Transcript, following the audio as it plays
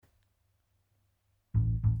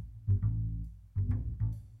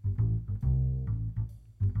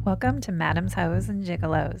Welcome to Madam's Hoes and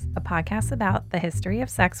Gigolos, a podcast about the history of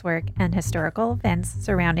sex work and historical events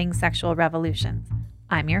surrounding sexual revolutions.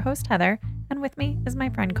 I'm your host, Heather, and with me is my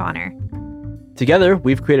friend Connor. Together,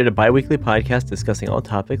 we've created a bi-weekly podcast discussing all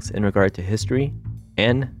topics in regard to history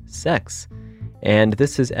and sex. And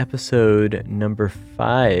this is episode number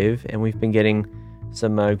 5, and we've been getting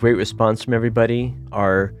some great response from everybody.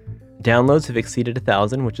 Our downloads have exceeded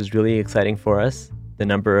 1,000, which is really exciting for us. The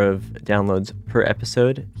number of downloads per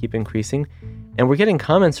episode keep increasing. And we're getting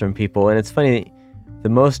comments from people, and it's funny, the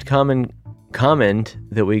most common comment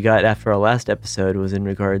that we got after our last episode was in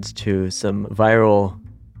regards to some viral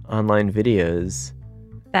online videos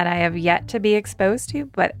That I have yet to be exposed to,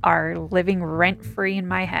 but are living rent-free in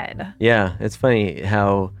my head. Yeah, it's funny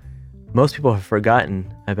how most people have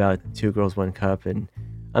forgotten about Two Girls, One Cup, and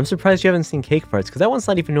I'm surprised you haven't seen Cake Farts, because that one's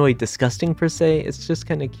not even really disgusting per se, it's just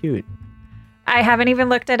kind of cute. I haven't even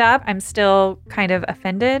looked it up. I'm still kind of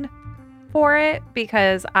offended for it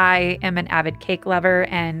because I am an avid cake lover,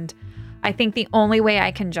 and I think the only way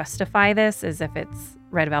I can justify this is if it's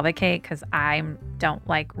red velvet cake, because I don't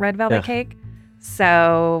like red velvet cake.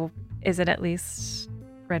 So is it at least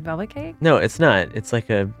red velvet cake? No, it's not. It's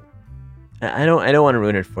like a... I don't want to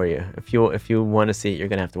ruin it for you. If you want to see it, you're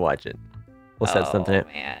going to have to watch it. We'll set something up.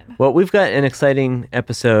 Man. Well, we've got an exciting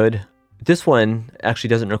episode. This one actually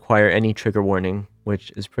doesn't require any trigger warning,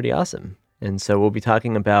 which is pretty awesome. And so we'll be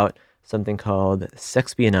talking about something called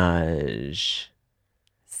sexpionage.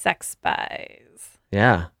 Sex spies.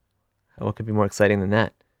 Yeah. What could be more exciting than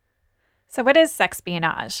that? So what is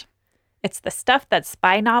sexpionage? It's the stuff that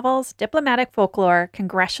spy novels, diplomatic folklore,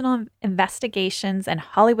 congressional investigations, and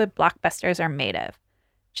Hollywood blockbusters are made of.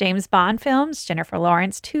 James Bond films, Jennifer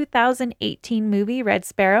Lawrence's 2018 movie Red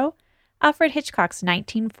Sparrow, Alfred Hitchcock's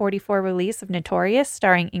 1944 release of Notorious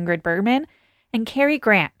starring Ingrid Bergman, and Cary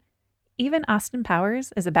Grant. Even Austin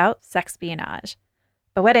Powers is about sexpionage.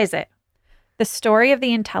 But what is it? The story of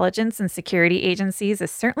the intelligence and security agencies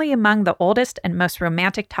is certainly among the oldest and most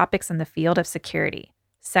romantic topics in the field of security.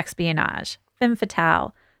 Sexpionage, femme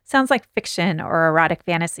fatale, sounds like fiction or erotic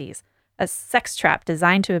fantasies, a sex trap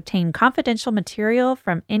designed to obtain confidential material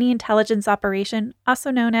from any intelligence operation,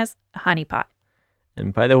 also known as a honeypot.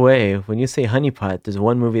 And by the way, when you say honeypot, there's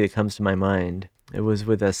one movie that comes to my mind. It was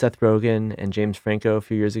with Seth Rogen and James Franco a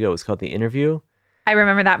few years ago. It was called The Interview. I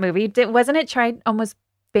remember that movie. Wasn't it tried almost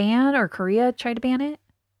ban, or Korea tried to ban it?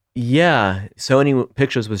 Yeah, Sony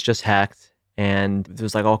Pictures was just hacked, and there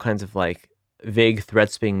was like all kinds of like vague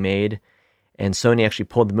threats being made, and Sony actually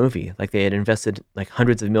pulled the movie. Like they had invested like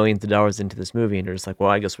hundreds of millions of dollars into this movie, and they're just like, well,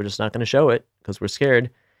 I guess we're just not going to show it because we're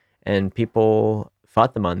scared. And people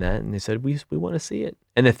fought them on that, and they said, we want to see it.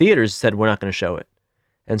 And the theaters said, we're not going to show it.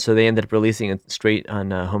 And so they ended up releasing it straight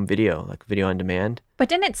on home video, like video on demand. But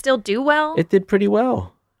didn't it still do well? It did pretty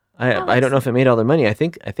well. I don't know if it made all their money. I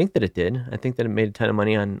think that it did. I think that it made a ton of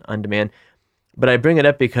money on demand. But I bring it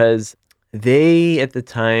up because they, at the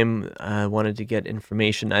time, wanted to get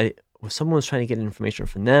information. Someone was trying to get information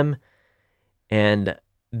from them, and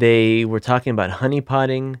they were talking about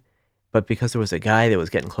honeypotting, but because there was a guy that was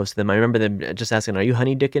getting close to them, I remember them just asking, are you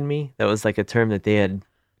honey dicking me? That was like a term that they had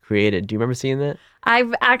created. Do you remember seeing that?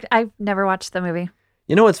 I've never watched the movie.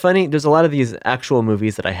 You know what's funny? There's a lot of these actual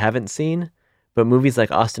movies that I haven't seen, but movies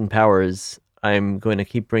like Austin Powers, I'm going to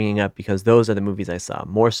keep bringing up because those are the movies I saw,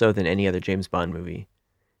 more so than any other James Bond movie.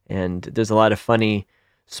 And there's a lot of funny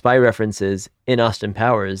spy references in Austin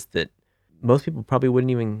Powers that most people probably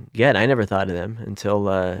wouldn't even get. I never thought of them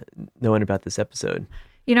until knowing about this episode.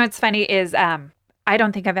 You know what's funny is I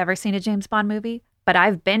don't think I've ever seen a James Bond movie, but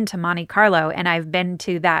I've been to Monte Carlo, and I've been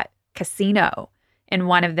to that casino in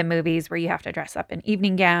one of the movies where you have to dress up in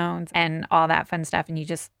evening gowns and all that fun stuff, and you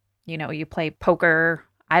just, you play poker.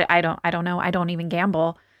 I don't know. I don't even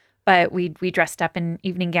gamble, but we dressed up in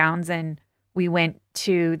evening gowns, and we went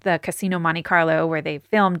to the Casino Monte Carlo where they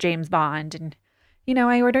filmed James Bond, and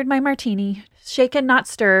I ordered my martini, shaken not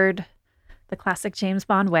stirred, the classic James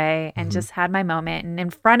Bond way, and just had my moment. And in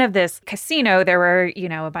front of this casino, there were,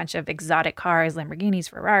 a bunch of exotic cars, Lamborghinis,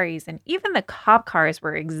 Ferraris, and even the cop cars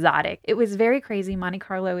were exotic. It was very crazy. Monte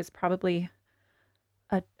Carlo is probably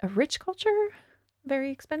a rich culture,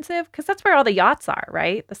 very expensive, because that's where all the yachts are,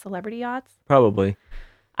 right? The celebrity yachts. Probably.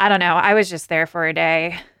 I don't know. I was just there for a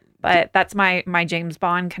day, but that's my James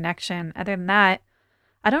Bond connection. Other than that,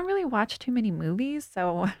 I don't really watch too many movies,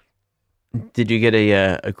 so... Did you get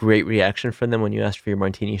a great reaction from them when you asked for your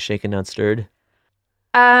martini shaken, not stirred?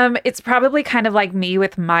 It's probably kind of like me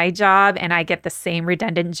with my job, and I get the same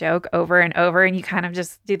redundant joke over and over, and you kind of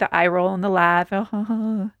just do the eye roll and the laugh.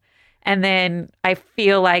 And then I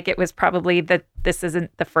feel like it was probably that this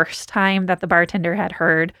isn't the first time that the bartender had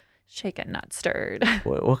heard shaken, not stirred.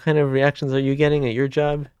 What kind of reactions are you getting at your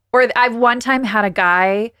job? Or I've one time had a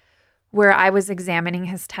guy where I was examining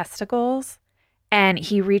his testicles and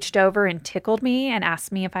he reached over and tickled me and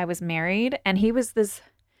asked me if I was married. And he was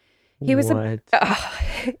What?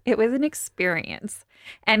 it was an experience.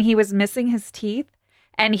 And he was missing his teeth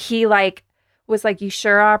and he was like, "You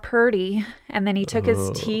sure are pretty." And then he took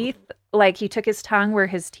his teeth, he took his tongue where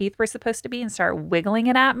his teeth were supposed to be and started wiggling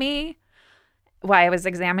it at me while I was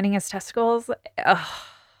examining his testicles. Ugh.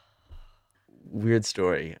 Weird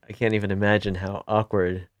story. I can't even imagine how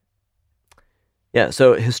awkward. Yeah,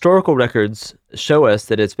 so historical records show us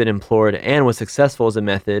that it's been employed and was successful as a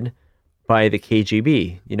method by the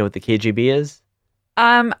KGB. You know what the KGB is?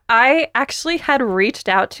 I actually had reached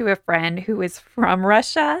out to a friend who was from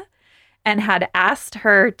Russia and had asked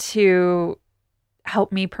her to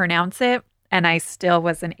help me pronounce it, and I still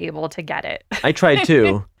wasn't able to get it. I tried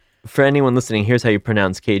too. For anyone listening, here's how you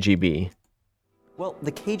pronounce KGB. Well,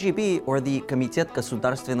 the KGB, or the Комитет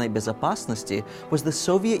государственной безопасности, was the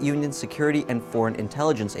Soviet Union's security and foreign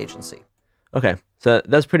intelligence agency. Okay, so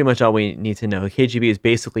that's pretty much all we need to know. KGB is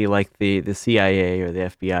basically like the CIA or the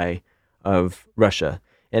FBI of Russia.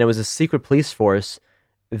 And it was a secret police force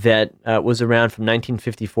that was around from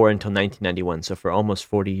 1954 until 1991, so for almost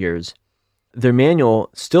 40 years. Their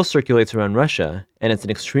manual still circulates around Russia, and it's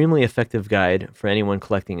an extremely effective guide for anyone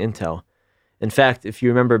collecting intel. In fact, if you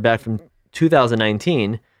remember back from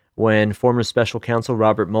 2019, when former special counsel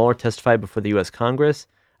Robert Mueller testified before the U.S. Congress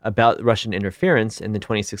about Russian interference in the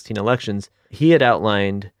 2016 elections, he had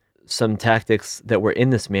outlined some tactics that were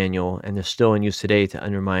in this manual, and they're still in use today to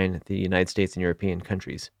undermine the United States and European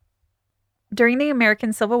countries. During the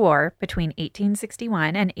American Civil War between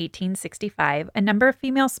 1861 and 1865, a number of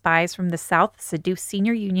female spies from the South seduced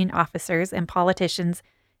senior Union officers and politicians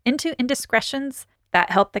into indiscretions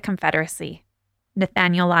that helped the Confederacy.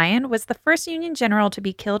 Nathaniel Lyon was the first Union general to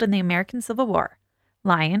be killed in the American Civil War.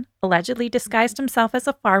 Lyon allegedly disguised himself as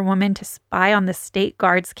a firewoman to spy on the state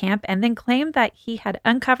guards camp and then claimed that he had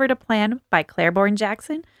uncovered a plan by Claiborne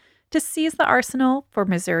Jackson to seize the arsenal for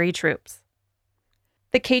Missouri troops.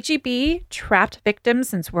 The KGB trapped victims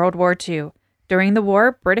since World War II. During the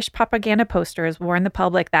war, British propaganda posters warned the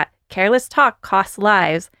public that careless talk costs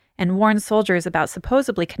lives and warned soldiers about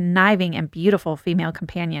supposedly conniving and beautiful female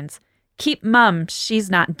companions. Keep mum, she's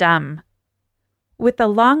not dumb. With a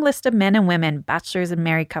long list of men and women, bachelors and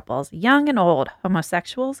married couples, young and old,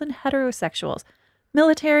 homosexuals and heterosexuals,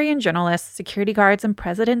 military and journalists, security guards and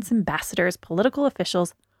presidents, ambassadors, political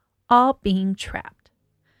officials, all being trapped.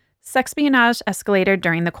 Sexpionage escalated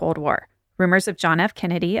during the Cold War. Rumors of John F.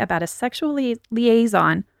 Kennedy about a sexual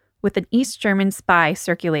liaison with an East German spy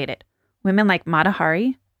circulated. Women like Mata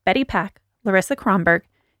Hari, Betty Pack, Larissa Kronberg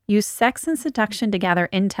used sex and seduction to gather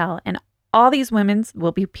intel, and all these women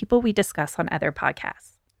will be people we discuss on other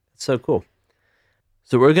podcasts. So cool.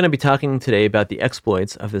 So we're going to be talking today about the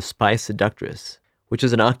exploits of the spy seductress, which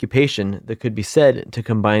is an occupation that could be said to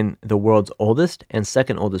combine the world's oldest and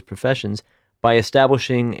second oldest professions by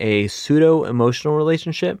establishing a pseudo-emotional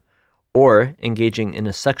relationship or engaging in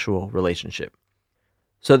a sexual relationship.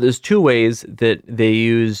 So there's two ways that they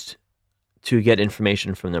used to get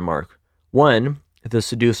information from their mark. One, the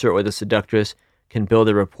seducer or the seductress can build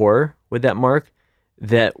a rapport with that mark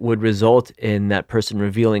that would result in that person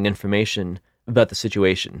revealing information about the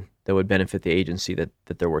situation that would benefit the agency that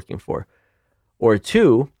they're working for. Or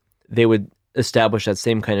two, they would establish that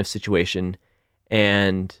same kind of situation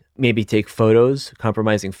and maybe take photos,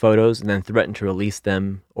 compromising photos, and then threaten to release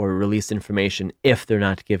them or release information if they're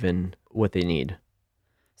not given what they need.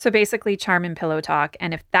 So basically charm and pillow talk,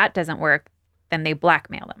 and if that doesn't work, then they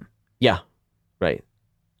blackmail them. Yeah, right.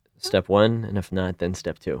 Step one, and if not, then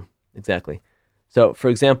step two. Exactly. So, for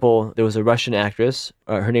example, there was a Russian actress.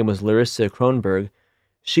 Her name was Larissa Kronberg.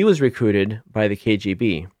 She was recruited by the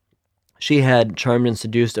KGB. She had charmed and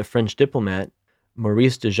seduced a French diplomat,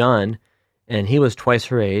 Maurice Dejean, and he was twice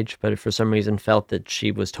her age, but for some reason felt that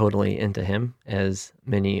she was totally into him, as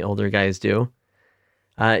many older guys do.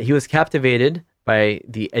 He was captivated by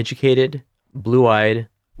the educated, blue-eyed,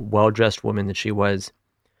 well-dressed woman that she was.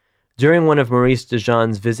 During one of Maurice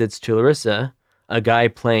Dejean's visits to Larissa, a guy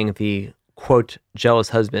playing the, quote, jealous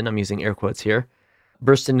husband, I'm using air quotes here,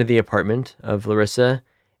 burst into the apartment of Larissa,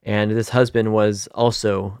 and this husband was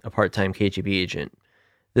also a part-time KGB agent.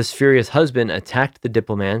 This furious husband attacked the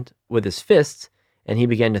diplomat with his fists, and he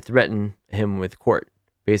began to threaten him with court,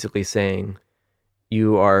 basically saying,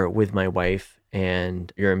 "You are with my wife,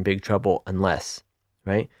 and you're in big trouble unless,"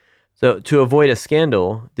 right? So to avoid a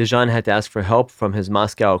scandal, Dijon had to ask for help from his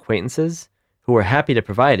Moscow acquaintances, who were happy to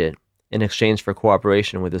provide it in exchange for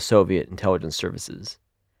cooperation with the Soviet intelligence services.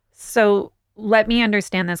 So let me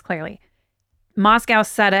understand this clearly. Moscow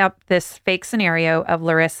set up this fake scenario of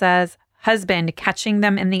Larissa's husband catching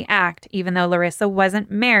them in the act, even though Larissa wasn't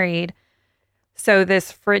married. So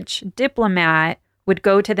this French diplomat would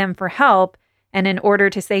go to them for help, and in order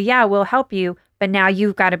to say, yeah, we'll help you, but now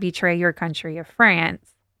you've got to betray your country of France.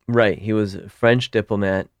 Right. He was a French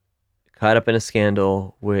diplomat caught up in a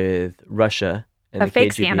scandal with Russia and A the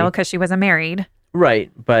fake KGB. scandal because she wasn't married.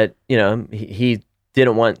 Right. But, he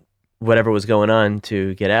didn't want whatever was going on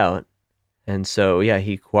to get out. And so, yeah,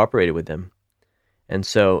 he cooperated with them. And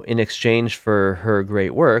so in exchange for her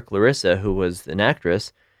great work, Larissa, who was an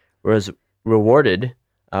actress, was rewarded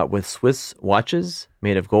with Swiss watches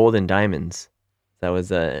made of gold and diamonds. That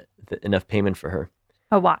was enough payment for her.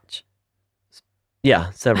 A watch.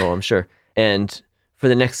 Yeah, several, I'm sure. And for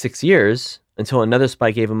the next 6 years, until another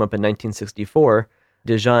spy gave him up in 1964,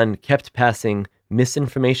 Dijon kept passing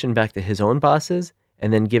misinformation back to his own bosses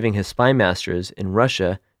and then giving his spy masters in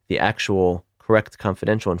Russia the actual correct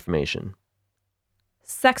confidential information.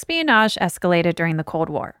 Sexpionage escalated during the Cold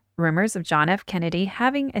War. Rumors of John F. Kennedy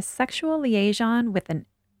having a sexual liaison with an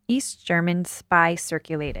East German spy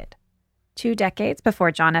circulated. 2 decades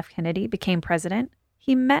before John F. Kennedy became president,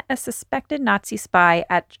 he met a suspected Nazi spy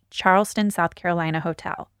at Charleston, South Carolina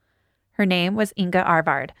hotel. Her name was Inga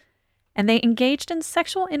Arvard, and they engaged in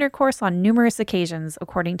sexual intercourse on numerous occasions,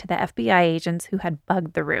 according to the FBI agents who had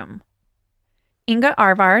bugged the room. Inga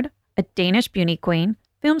Arvard, a Danish beauty queen,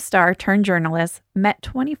 film star turned journalist, met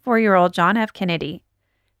 24-year-old John F. Kennedy.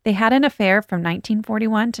 They had an affair from 1941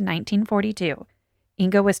 to 1942.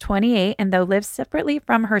 Inga was 28, and though lived separately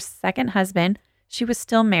from her second husband, she was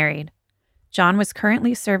still married. John was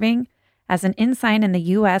currently serving as an ensign in the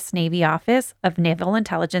U.S. Navy Office of Naval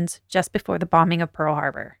Intelligence just before the bombing of Pearl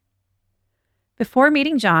Harbor. Before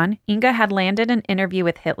meeting John, Inga had landed an interview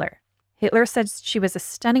with Hitler. Hitler said she was a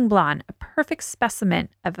stunning blonde, a perfect specimen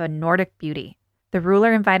of a Nordic beauty. The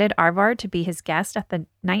ruler invited Arvard to be his guest at the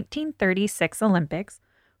 1936 Olympics,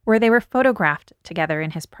 where they were photographed together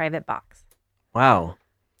in his private box. Wow.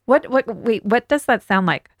 What does that sound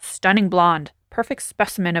like? Stunning blonde, perfect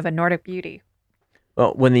specimen of a Nordic beauty.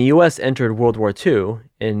 Well, when the U.S. entered World War II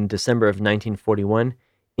in December of 1941,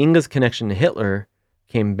 Inga's connection to Hitler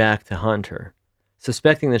came back to haunt her.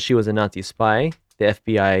 Suspecting that she was a Nazi spy, the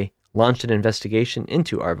FBI launched an investigation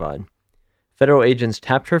into Arvard. Federal agents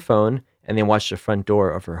tapped her phone and they watched the front door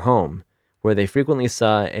of her home, where they frequently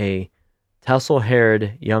saw a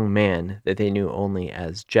tousle-haired young man that they knew only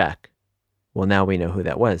as Jack. Well, now we know who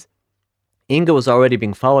that was. Inga was already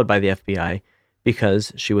being followed by the FBI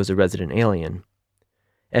because she was a resident alien.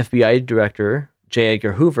 FBI Director J.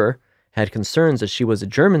 Edgar Hoover had concerns that she was a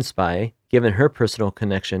German spy given her personal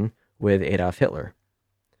connection with Adolf Hitler.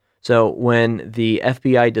 So when the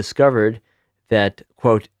FBI discovered that,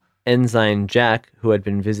 quote, Ensign Jack, who had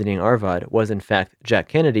been visiting Arvard, was in fact Jack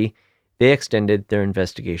Kennedy, they extended their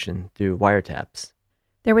investigation through wiretaps.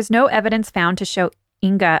 There was no evidence found to show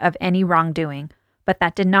Inga of any wrongdoing, but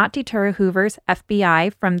that did not deter Hoover's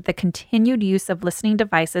FBI from the continued use of listening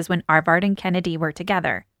devices when Arvard and Kennedy were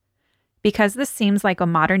together. Because this seems like a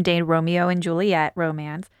modern-day Romeo and Juliet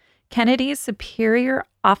romance, Kennedy's superior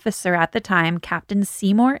officer at the time, Captain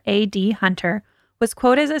Seymour A.D. Hunter, was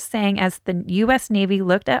quoted as saying as the U.S. Navy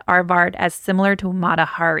looked at Arvard as similar to Mata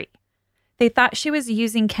Hari. They thought she was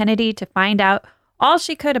using Kennedy to find out all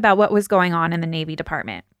she could about what was going on in the Navy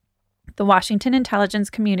Department. The Washington intelligence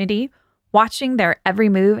community watching their every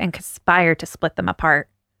move and conspired to split them apart.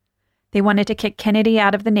 They wanted to kick Kennedy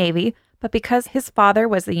out of the Navy, but because his father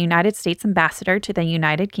was the United States ambassador to the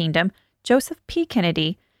United Kingdom, Joseph P.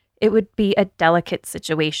 Kennedy, it would be a delicate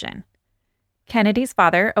situation. Kennedy's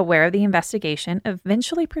father, aware of the investigation,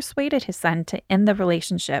 eventually persuaded his son to end the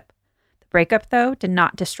relationship. The breakup, though, did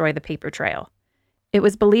not destroy the paper trail. It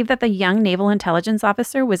was believed that the young naval intelligence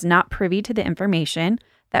officer was not privy to the information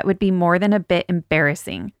that would be more than a bit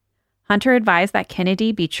embarrassing. Hunter advised that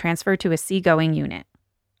Kennedy be transferred to a seagoing unit.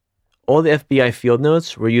 All the FBI field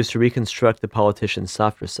notes were used to reconstruct the politician's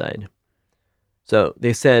softer side. So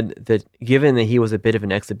they said that given that he was a bit of an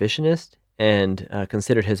exhibitionist and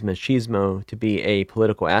considered his machismo to be a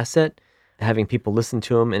political asset, having people listen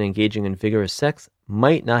to him and engaging in vigorous sex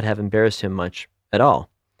might not have embarrassed him much at all.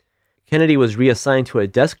 Kennedy was reassigned to a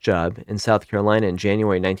desk job in South Carolina in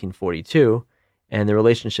January 1942, and the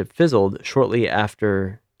relationship fizzled shortly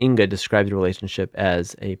after Inga described the relationship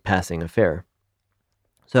as a passing affair.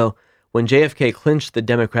 So when JFK clinched the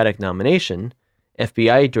Democratic nomination,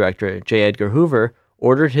 FBI Director J. Edgar Hoover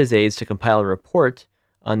ordered his aides to compile a report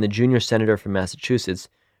on the junior senator from Massachusetts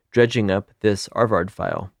dredging up this Harvard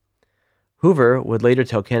file. Hoover would later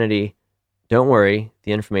tell Kennedy, "Don't worry,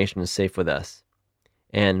 the information is safe with us."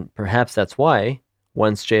 And perhaps that's why,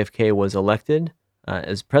 once JFK was elected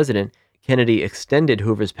as president, Kennedy extended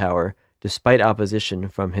Hoover's power despite opposition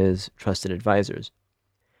from his trusted advisors.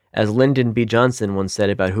 As Lyndon B. Johnson once said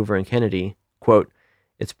about Hoover and Kennedy, quote,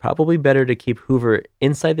 "It's probably better to keep Hoover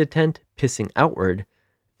inside the tent pissing outward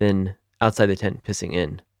than outside the tent pissing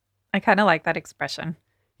in." I kind of like that expression.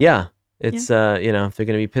 Yeah, it's, if they're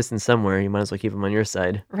going to be pissing somewhere, you might as well keep them on your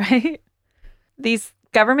side. Right? These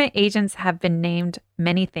government agents have been named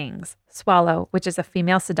many things. Swallow, which is a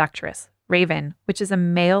female seductress. Raven, which is a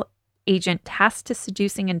male agent tasked to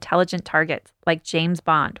seducing intelligent targets, like James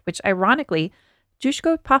Bond, which ironically,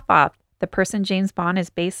 Dushko Popov, the person James Bond is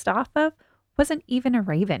based off of, wasn't even a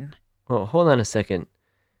raven. Well, hold on a second.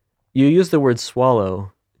 You use the word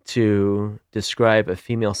swallow to describe a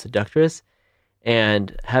female seductress,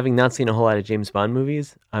 and having not seen a whole lot of James Bond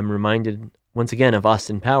movies, I'm reminded once again of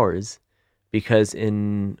Austin Powers, because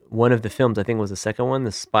in one of the films, I think it was the second one,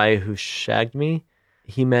 The Spy Who Shagged Me,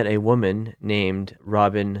 he met a woman named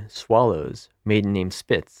Robin Swallows, maiden name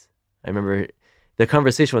Spitz. I remember the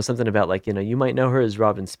conversation was something about like, you might know her as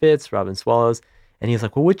Robin Spitz, Robin Swallows. And he's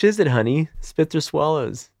like, "Well, which is it, honey? Spitz or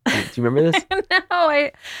Swallows?" Do you remember this?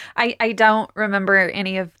 No, I don't remember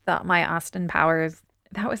any of my Austin Powers.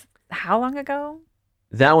 That was how long ago?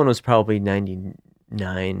 That one was probably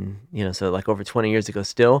 99, so like over 20 years ago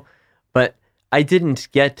still. But I didn't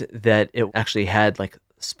get that it actually had like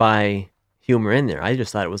spy humor in there. I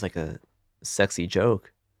just thought it was like a sexy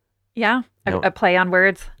joke. Yeah, a play on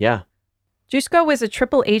words. Yeah. Dushko was a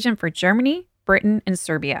triple agent for Germany, Britain, and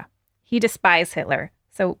Serbia. He despised Hitler,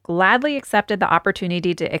 so gladly accepted the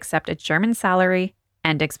opportunity to accept a German salary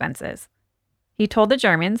and expenses. He told the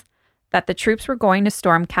Germans that the troops were going to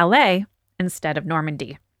storm Calais instead of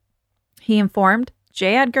Normandy. He informed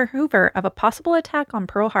J. Edgar Hoover of a possible attack on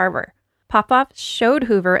Pearl Harbor. Popov showed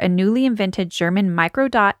Hoover a newly invented German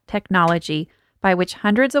microdot technology by which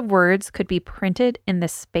hundreds of words could be printed in the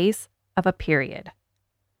space of a period.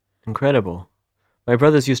 Incredible. My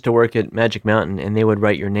brothers used to work at Magic Mountain, and they would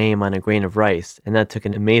write your name on a grain of rice, and that took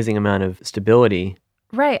an amazing amount of stability.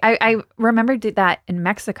 Right. I remember did that in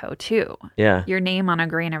Mexico, too. Yeah. Your name on a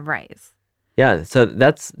grain of rice. Yeah, so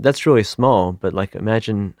that's really small, but like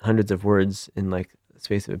imagine hundreds of words in like the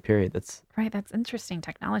space of a period. That's right. That's interesting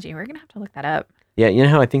technology. We're going to have to look that up. Yeah, you know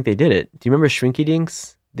how I think they did it? Do you remember Shrinky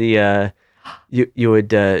Dinks? You would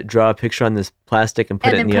draw a picture on this plastic and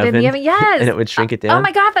put it in the oven. Yes. And it would shrink it down. Oh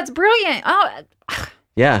my God, that's brilliant. Oh.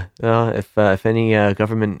 Yeah. Well, if any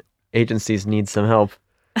government agencies need some help.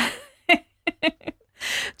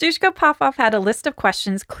 Dushko Popov had a list of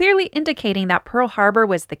questions clearly indicating that Pearl Harbor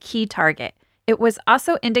was the key target. It was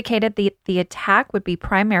also indicated that the attack would be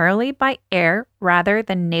primarily by air rather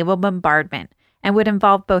than naval bombardment and would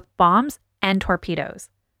involve both bombs and torpedoes.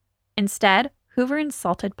 Instead, Hoover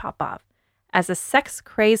insulted Popov as a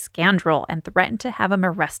sex-crazed scoundrel and threatened to have him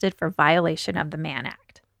arrested for violation of the Mann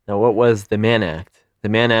Act. Now, what was the Mann Act? The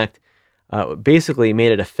Mann Act basically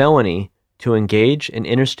made it a felony to engage in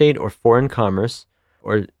interstate or foreign commerce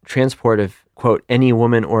or transport of, quote, any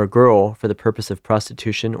woman or girl for the purpose of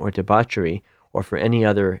prostitution or debauchery or for any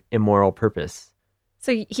other immoral purpose.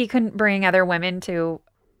 So he couldn't bring other women to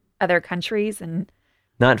other countries and...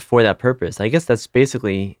 Not for that purpose. I guess that's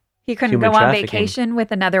basically... He couldn't go on vacation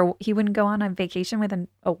with another... He wouldn't go on a vacation with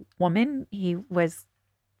a woman he was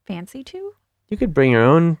fancy to? You could bring your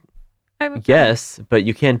own guess, but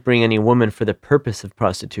you can't bring any woman for the purpose of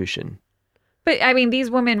prostitution. But I mean,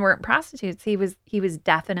 these women weren't prostitutes. He was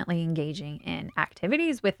definitely engaging in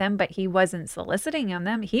activities with them, but he wasn't soliciting on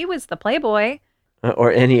them. He was the playboy.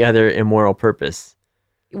 Or any other immoral purpose.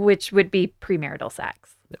 Which would be premarital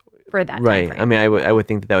sex for that time right. frame. I mean, I would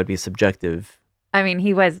think that would be subjective. I mean,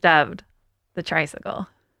 he was dubbed the tricycle.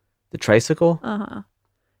 The tricycle? Uh-huh.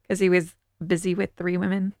 Because he was busy with 3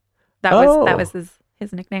 women. That was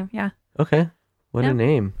his nickname, yeah. Okay. What a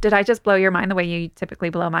name. Did I just blow your mind the way you typically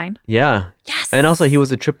blow mine? Yeah. Yes. And also he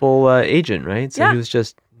was a triple agent, right? So he was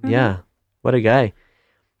just, what a guy.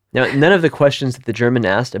 Now, none of the questions that the German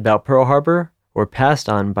asked about Pearl Harbor were passed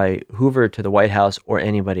on by Hoover to the White House or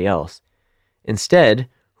anybody else. Instead,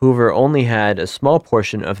 Hoover only had a small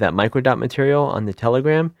portion of that microdot material on the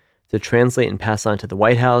telegram to translate and pass on to the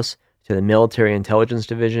White House, to the Military Intelligence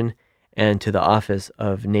Division, and to the Office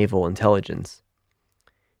of Naval Intelligence.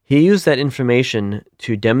 He used that information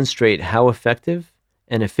to demonstrate how effective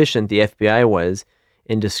and efficient the FBI was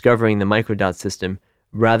in discovering the microdot system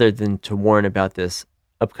rather than to warn about this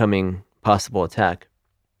upcoming possible attack.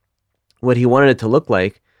 What he wanted it to look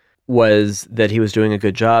like was that he was doing a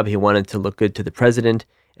good job. He wanted to look good to the president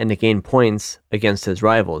and to gain points against his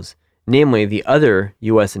rivals, namely the other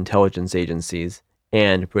U.S. intelligence agencies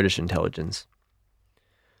and British intelligence.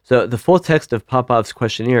 So the full text of Popov's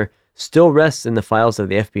questionnaire still rests in the files of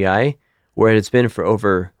the FBI, where it has been for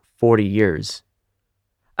over 40 years.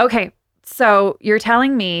 Okay, so you're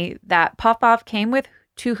telling me that Popov came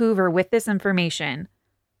to Hoover with this information.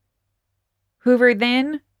 Hoover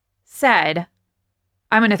then said,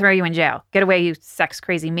 I'm going to throw you in jail. Get away, you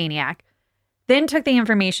sex-crazy maniac. Then took the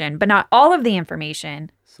information, but not all of the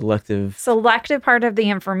information. Selective part of the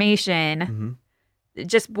information.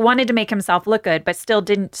 Just wanted to make himself look good, but still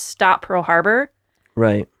didn't stop Pearl Harbor.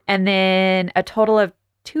 Right. And then a total of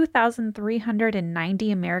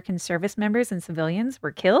 2,390 American service members and civilians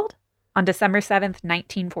were killed on December 7th,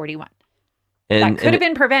 1941. That could have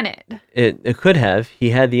been prevented. It could have.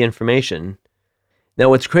 He had the information. Now,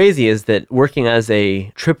 what's crazy is that working as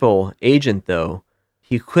a triple agent, though,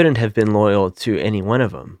 he couldn't have been loyal to any one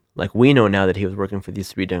of them. Like, we know now that he was working for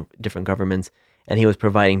these three different governments, and he was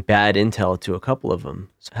providing bad intel to a couple of them.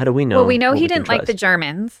 So how do we know? Well, we know he didn't like the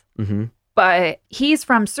Germans, but he's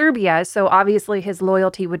from Serbia, so obviously his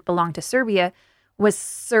loyalty would belong to Serbia. Was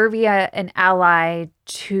Serbia an ally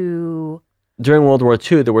to... During World War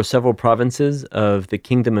II, there were several provinces of the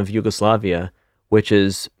Kingdom of Yugoslavia, which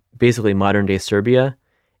is basically modern-day Serbia,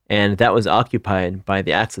 and that was occupied by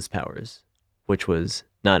the Axis powers, which was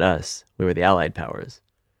not us. We were the Allied powers.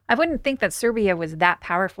 I wouldn't think that Serbia was that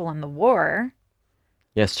powerful in the war.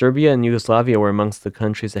 Yeah, Serbia and Yugoslavia were amongst the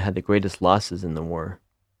countries that had the greatest losses in the war.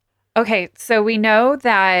 Okay, so we know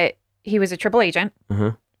that he was a triple agent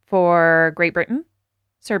for Great Britain,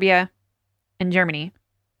 Serbia, and Germany.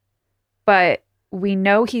 But we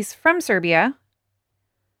know he's from Serbia.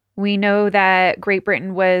 We know that Great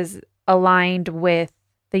Britain was aligned with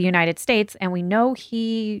the United States, and we know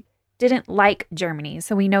he didn't like Germany,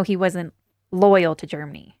 so we know he wasn't loyal to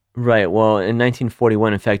Germany. Right. Well, in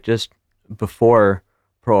 1941, in fact, just before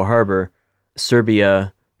Pearl Harbor,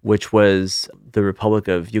 Serbia, which was the Republic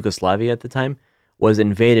of Yugoslavia at the time, was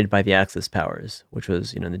invaded by the Axis powers, which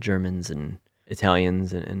was, the Germans and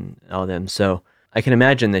Italians and all of them. So I can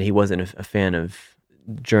imagine that he wasn't a fan of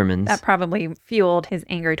Germans. That probably fueled his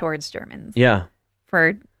anger towards Germans. Yeah.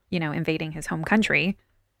 For, invading his home country.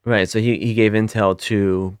 Right. So he gave intel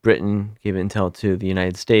to Britain, gave intel to the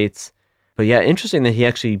United States. But yeah, interesting that he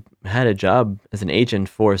actually had a job as an agent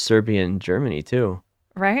for Serbia and Germany, too.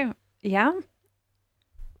 Right. Yeah.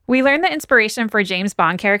 We learned the inspiration for James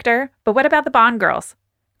Bond character, but what about the Bond girls?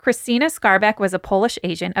 Christina Skarbek was a Polish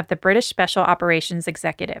agent of the British Special Operations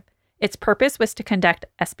Executive. Its purpose was to conduct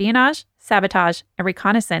espionage, sabotage, and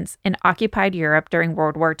reconnaissance in occupied Europe during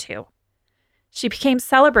World War II. She became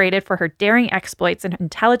celebrated for her daring exploits in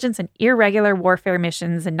intelligence and irregular warfare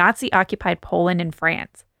missions in Nazi-occupied Poland and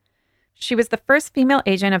France. She was the first female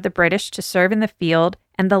agent of the British to serve in the field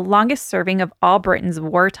and the longest serving of all Britain's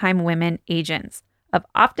wartime women agents,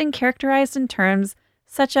 often characterized in terms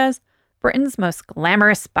such as Britain's most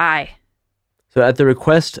glamorous spy. So at the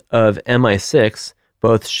request of MI6,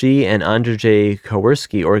 both she and Andrzej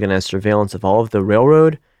Kowarski organized surveillance of all of the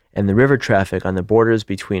railroad and the river traffic on the borders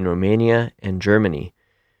between Romania and Germany.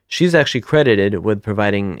 She's actually credited with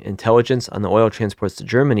providing intelligence on the oil transports to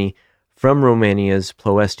Germany from Romania's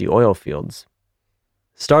Ploiești oil fields.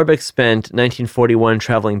 Skarbek spent 1941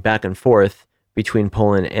 traveling back and forth between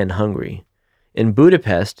Poland and Hungary. In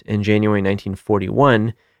Budapest, in January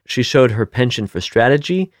 1941, she showed her penchant for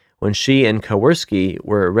strategy when she and Kowarski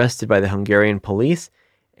were arrested by the Hungarian police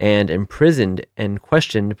and imprisoned and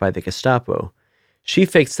questioned by the Gestapo. She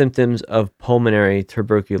faked symptoms of pulmonary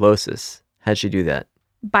tuberculosis. How'd she do that?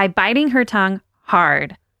 By biting her tongue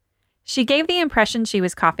hard. She gave the impression she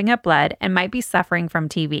was coughing up blood and might be suffering from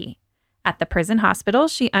TB. At the prison hospital,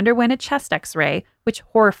 she underwent a chest x-ray, which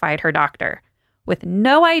horrified her doctor. With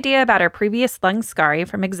no idea about her previous lung scarring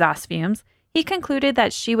from exhaust fumes, he concluded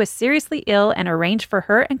that she was seriously ill and arranged for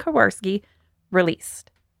her and Kowarski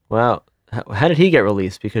released. Wow. How did he get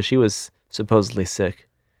released? Because she was supposedly sick.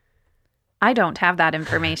 I don't have that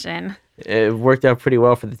information. It worked out pretty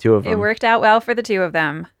well for the two of them. It worked out well for the two of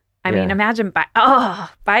them. I mean, imagine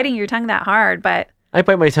biting your tongue that hard, but... I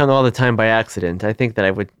bite my tongue all the time by accident. I think that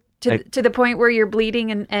I would... To the point where you're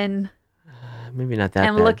bleeding and maybe not that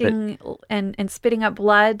and bad, looking and spitting up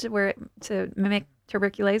blood to mimic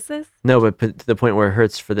tuberculosis? No, but to the point where it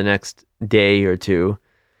hurts for the next day or two.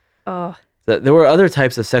 Oh. There were other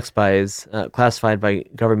types of sex spies classified by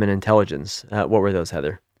government intelligence. What were those,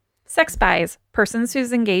 Heather? Sex spies, persons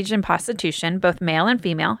who's engaged in prostitution, both male and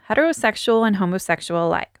female, heterosexual and homosexual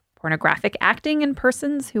alike. pornographic acting in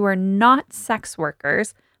persons who are not sex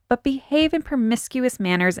workers, but behave in promiscuous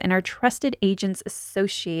manners and are trusted agents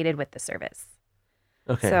associated with the service.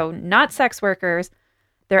 Okay. So not sex workers.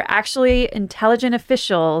 They're actually intelligent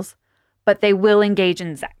officials, but they will engage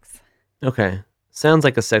in sex. Okay. Sounds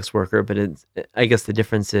like a sex worker, but I guess the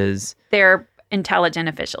difference is They're intelligent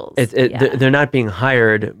officials. they're not being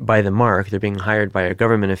hired by the mark. They're being hired by a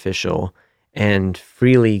government official and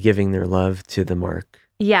freely giving their love to the mark.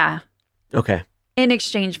 Yeah. Okay. In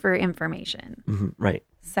exchange for information. Right.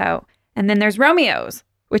 So, and then there's Romeos,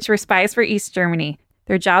 which were spies for East Germany.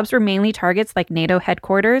 Their jobs were mainly targets like NATO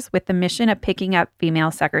headquarters with the mission of picking up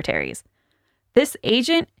female secretaries. This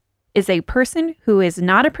agent is a person who is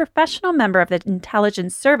not a professional member of the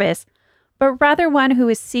intelligence service, but rather one who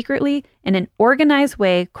is secretly, in an organized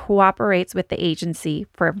way, cooperates with the agency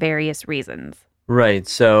for various reasons. Right.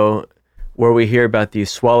 So where we hear about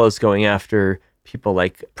these swallows going after people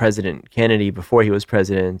like President Kennedy before he was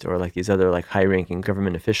president, or like these other like high-ranking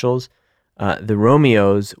government officials, the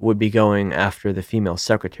Romeos would be going after the female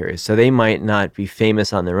secretaries. So they might not be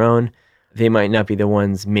famous on their own. They might not be the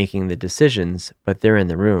ones making the decisions, but they're in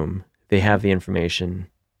the room. They have the information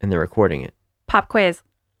and they're recording it. Pop quiz.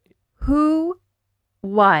 Who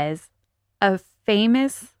was a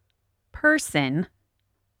famous person,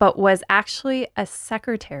 but was actually a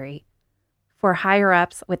secretary for higher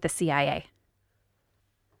ups with the CIA?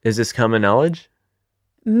 Is this common knowledge?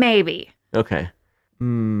 Maybe. Okay.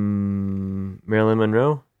 Marilyn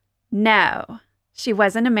Monroe? No, she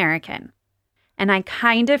wasn't American. And I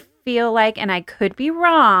kind of feel like, and I could be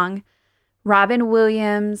wrong, Robin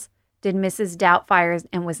Williams did Mrs. Doubtfire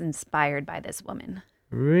and was inspired by this woman.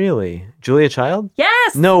 Really? Julia Child?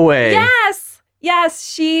 Yes. No way. Yes.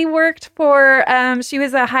 She worked for, she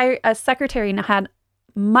was a secretary and had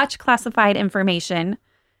much classified information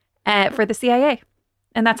for the CIA.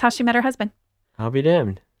 And that's how she met her husband. I'll be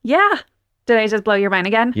damned. Yeah. Did I just blow your mind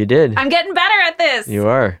again? You did. I'm getting better at this. You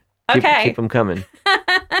are. Okay. Keep them coming.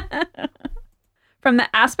 From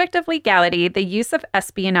the aspect of legality, the use of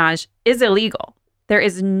espionage is illegal. There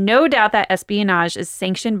is no doubt that espionage is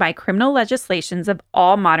sanctioned by criminal legislations of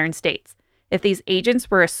all modern states. If these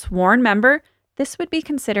agents were a sworn member, this would be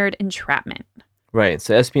considered entrapment. Right.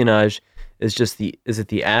 So espionage is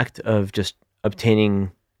the act of just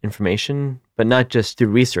obtaining information, but not just through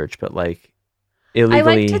research, but like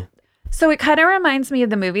illegally. So it kind of reminds me of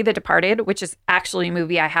the movie The Departed, which is actually a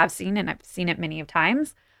movie I have seen, and I've seen it many of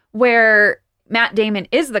times, where Matt Damon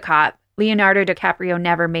is the cop. Leonardo DiCaprio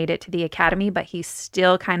never made it to the academy, but he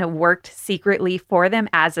still kind of worked secretly for them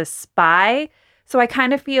as a spy. So I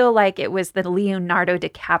kind of feel like it was the Leonardo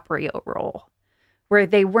DiCaprio role, where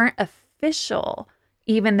they weren't official,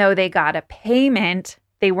 even though they got a payment.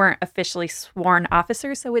 They weren't officially sworn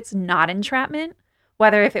officers, so it's not entrapment.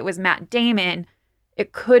 Whether if it was Matt Damon,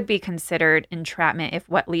 it could be considered entrapment if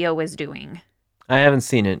what Leo was doing. I haven't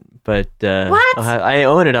seen it, but What? I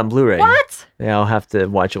own it on Blu-ray. What? Yeah, I'll have to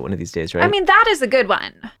watch it one of these days, right? I mean, that is a good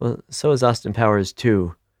one. Well, so is Austin Powers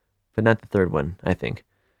too, but not the third one, I think.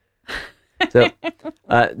 So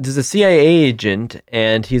there's a CIA agent,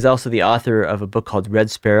 and he's also the author of a book called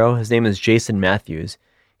Red Sparrow. His name is Jason Matthews.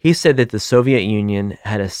 He said that the Soviet Union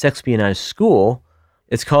had a sexpionage school.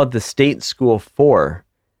 It's called the State School 4,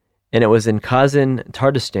 and it was in Kazan,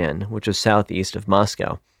 Tatarstan, which is southeast of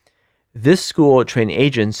Moscow. This school trained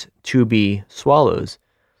agents to be swallows.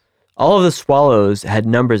 All of the swallows had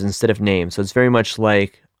numbers instead of names, so it's very much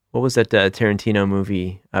like, what was that Tarantino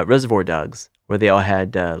movie, Reservoir Dogs, where they all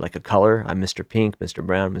had like a color. I'm Mr. Pink, Mr.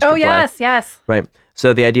 Brown, Mr. Oh, Black. yes. Right.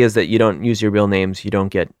 So the idea is that you don't use your real names, you don't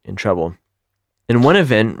get in trouble. In one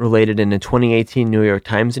event related in a 2018 New York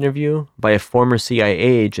Times interview by a former CIA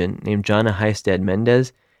agent named Jana Heistad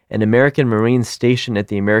Mendez, an American Marine stationed at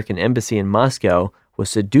the American Embassy in Moscow was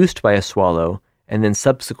seduced by a swallow and then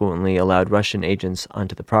subsequently allowed Russian agents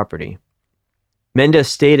onto the property. Mendez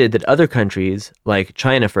stated that other countries, like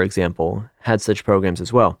China for example, had such programs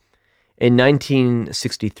as well. In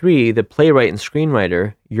 1963, the playwright and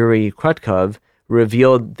screenwriter Yuri Kratkov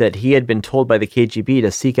revealed that he had been told by the KGB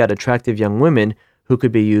to seek out attractive young women who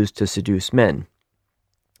could be used to seduce men.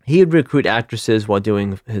 He would recruit actresses while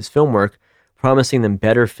doing his film work, promising them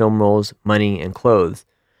better film roles, money, and clothes.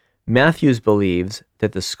 Matthews believes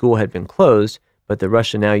that the school had been closed, but that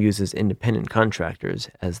Russia now uses independent contractors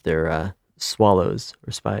as their swallows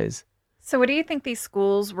or spies. So what do you think these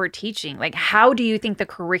schools were teaching? Like, how do you think the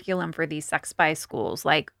curriculum for these sex spy schools,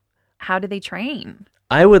 like, how do they train?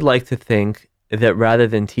 I would like to think that rather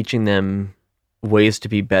than teaching them ways to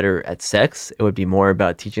be better at sex, it would be more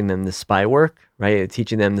about teaching them the spy work, right?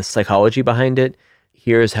 Teaching them the psychology behind it.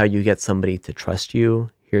 Here's how you get somebody to trust you.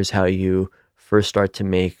 here's how you first start to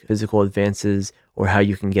make physical advances or how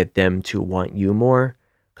you can get them to want you more.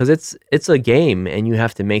 Because it's a game and you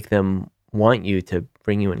have to make them want you to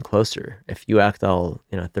bring you in closer. If you act all,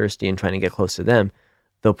 thirsty and trying to get close to them,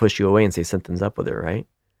 they'll push you away and say something's up with her, right?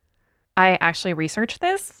 I actually researched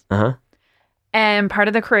this. Uh-huh. And part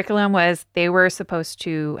of the curriculum was they were supposed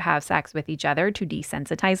to have sex with each other to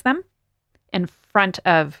desensitize them in front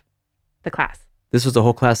of the class. This was a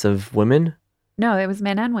whole class of women? No, it was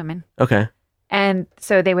men and women. Okay. And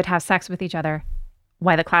so they would have sex with each other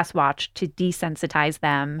while the class watched to desensitize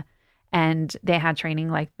them. And they had training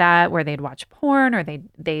like that where they'd watch porn or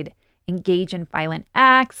they'd engage in violent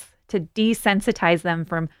acts to desensitize them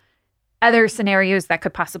from other scenarios that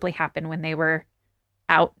could possibly happen when they were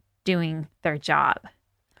out doing their job.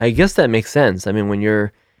 I guess that makes sense. I mean, when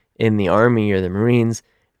you're in the Army or the Marines,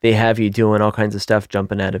 they have you doing all kinds of stuff,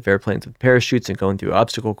 jumping out of airplanes with parachutes and going through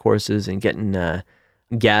obstacle courses and getting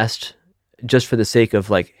gassed just for the sake of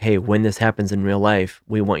like, hey, when this happens in real life,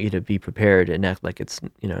 we want you to be prepared and act like it's,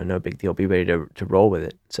 no big deal. Be ready to roll with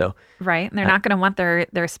it. So right. And they're not going to want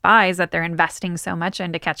their spies that they're investing so much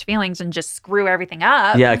in to catch feelings and just screw everything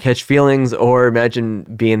up. Yeah, catch feelings. Or imagine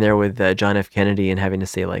being there with John F. Kennedy and having to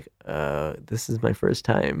say like, this is my first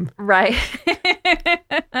time. Right.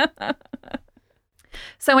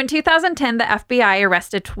 So in 2010, the FBI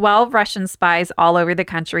arrested 12 Russian spies all over the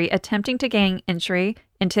country attempting to gain entry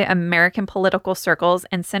into American political circles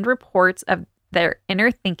and send reports of their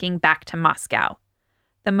inner thinking back to Moscow.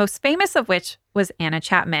 The most famous of which was Anna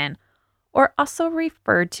Chapman, or also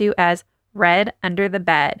referred to as Red Under the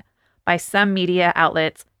Bed by some media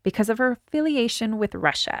outlets because of her affiliation with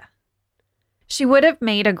Russia. She would have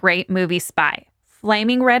made a great movie spy,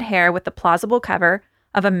 flaming red hair with the plausible cover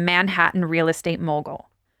of a Manhattan real estate mogul.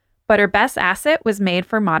 But her best asset was made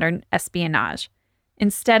for modern espionage.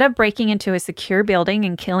 Instead of breaking into a secure building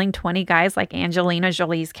and killing 20 guys like Angelina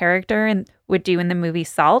Jolie's character would do in the movie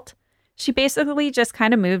Salt, she basically just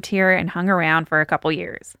kind of moved here and hung around for a couple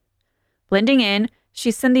years. Blending in, she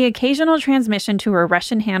sent the occasional transmission to her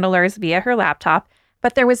Russian handlers via her laptop,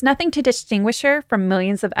 but there was nothing to distinguish her from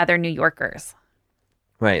millions of other New Yorkers.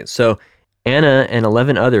 Right. So Anna and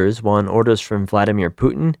 11 others, while on orders from Vladimir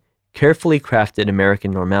Putin, carefully crafted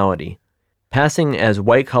American normality. Passing as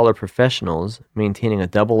white-collar professionals, maintaining a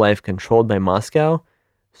double life controlled by Moscow,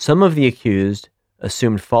 some of the accused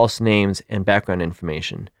assumed false names and background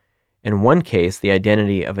information. In one case, the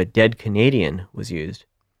identity of a dead Canadian was used.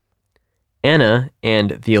 Anna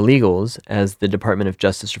and the illegals, as the Department of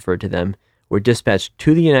Justice referred to them, were dispatched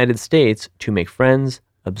to the United States to make friends,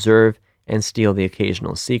 observe, and steal the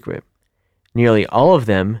occasional secret. Nearly all of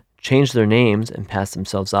them changed their names and passed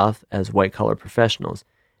themselves off as white-collar professionals,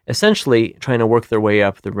 essentially trying to work their way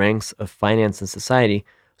up the ranks of finance and society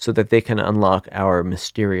so that they can unlock our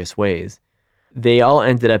mysterious ways. They all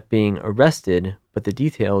ended up being arrested, but the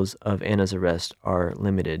details of Anna's arrest are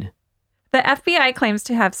limited. The FBI claims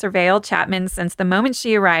to have surveilled Chapman since the moment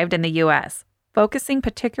she arrived in the U.S., focusing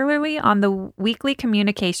particularly on the weekly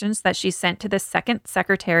communications that she sent to the second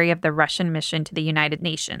secretary of the Russian mission to the United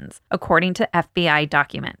Nations, according to FBI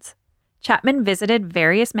documents. Chapman visited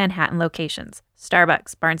various Manhattan locations,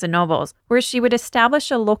 Starbucks, Barnes & Nobles, where she would establish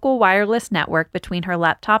a local wireless network between her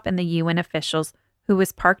laptop and the UN officials who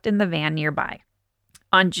was parked in the van nearby.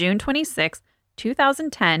 On June 26,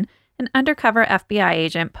 2010, an undercover FBI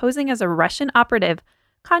agent posing as a Russian operative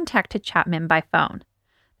contacted Chapman by phone.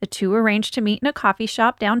 The two arranged to meet in a coffee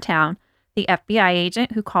shop downtown. The FBI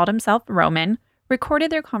agent, who called himself Roman,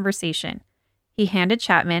 recorded their conversation. He handed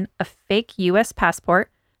Chapman a fake U.S. passport,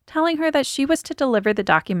 telling her that she was to deliver the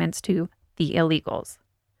documents to the illegals.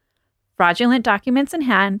 Fraudulent documents in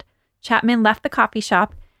hand, Chapman left the coffee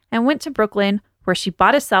shop and went to Brooklyn, where she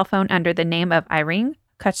bought a cell phone under the name of Irene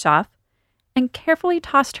Kutchoff and carefully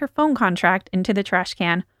tossed her phone contract into the trash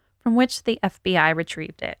can, from which the FBI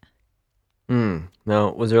retrieved it.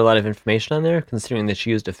 Now, was there a lot of information on there, considering that she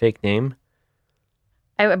used a fake name?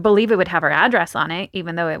 I believe it would have her address on it,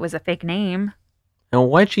 even though it was a fake name. Now,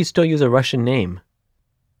 why'd she still use a Russian name?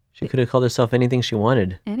 She could have called herself anything she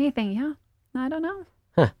wanted. Anything, yeah. I don't know.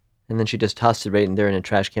 Huh. And then she just tossed it right in there in a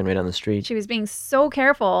trash can right on the street. She was being so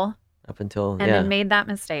careful. Up until, and then made that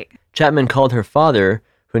mistake. Chapman called her father,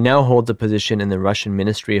 who now holds a position in the Russian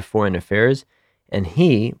Ministry of Foreign Affairs, and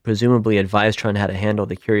he presumably advised her on how to handle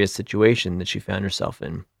the curious situation that she found herself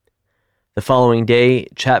in. The following day,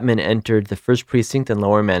 Chapman entered the first precinct in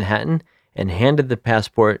Lower Manhattan and handed the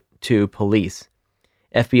passport to police.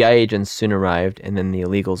 FBI agents soon arrived, and then the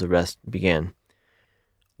illegals' arrest began.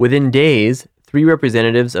 Within days, 3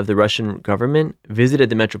 representatives of the Russian government visited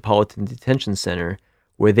the Metropolitan Detention Center,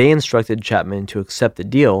 where they instructed Chapman to accept the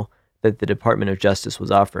deal that the Department of Justice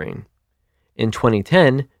was offering. In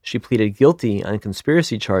 2010, she pleaded guilty on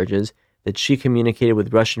conspiracy charges that she communicated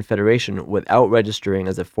with Russian Federation without registering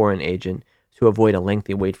as a foreign agent to avoid a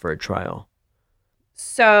lengthy wait for a trial.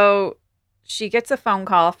 So she gets a phone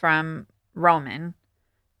call from Roman.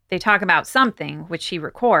 They talk about something, which he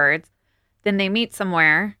records. Then they meet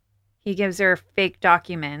somewhere. He gives her fake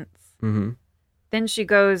documents. Mm-hmm. Then she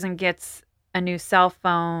goes and gets a new cell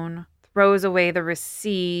phone, throws away the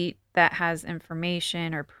receipt that has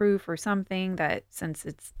information or proof or something that since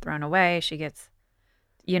it's thrown away, she gets,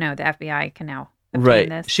 the FBI can now obtain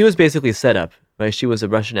this. She was basically set up, right? She was a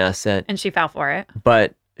Russian asset. And she fell for it.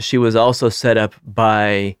 But she was also set up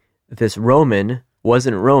by this Roman,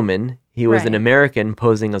 wasn't Roman. He was an American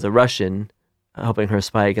posing as a Russian, helping her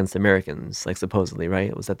spy against Americans, like supposedly,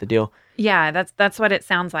 right? Was that the deal? Yeah, that's what it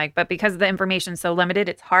sounds like. But because the information's so limited,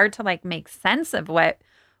 it's hard to make sense of what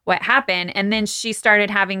happened. And then she started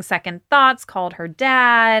having second thoughts, called her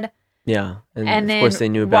dad. Yeah. And of then course they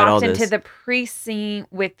knew about all this. Walked into the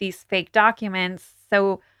precinct with these fake documents.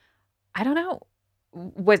 So I don't know.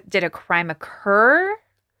 Did a crime occur?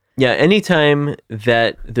 Yeah, anytime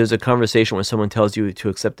that there's a conversation where someone tells you to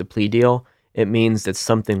accept a plea deal, it means that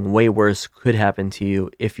something way worse could happen to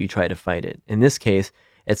you if you try to fight it. In this case,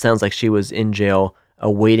 it sounds like she was in jail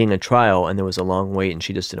awaiting a trial, and there was a long wait, and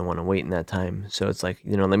she just didn't want to wait in that time. So it's like,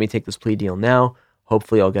 let me take this plea deal now.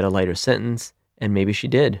 Hopefully I'll get a lighter sentence, and maybe she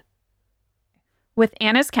did. With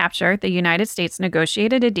Anna's capture, the United States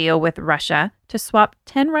negotiated a deal with Russia to swap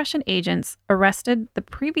 10 Russian agents arrested the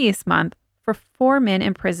previous month for 4 men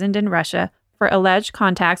imprisoned in Russia for alleged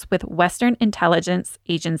contacts with Western intelligence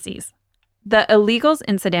agencies. The illegals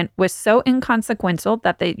incident was so inconsequential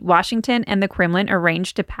that Washington and the Kremlin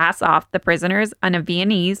arranged to pass off the prisoners on a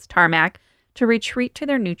Viennese tarmac to retreat to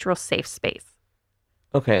their neutral safe space.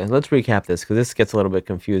 Okay, let's recap this because this gets a little bit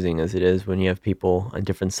confusing as it is when you have people on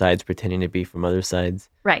different sides pretending to be from other sides.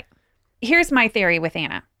 Right. Here's my theory with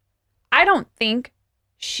Anna. I don't think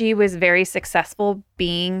she was very successful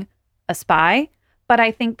being a spy, but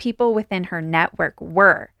I think people within her network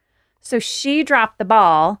were. So she dropped the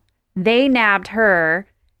ball. They nabbed her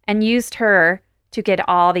and used her to get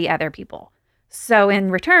all the other people. So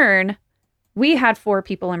in return, we had 4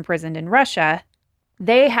 people imprisoned in Russia.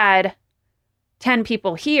 They had 10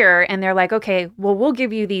 people here, and they're like, okay, well, we'll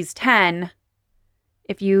give you these 10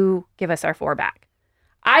 if you give us our 4 back.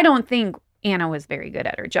 I don't think Anna was very good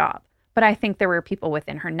at her job, but I think there were people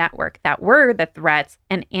within her network that were the threats,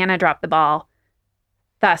 and Anna dropped the ball.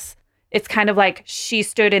 Thus, it's kind of like she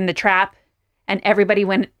stood in the trap, and everybody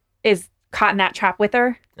is caught in that trap with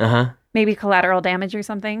her. Maybe collateral damage or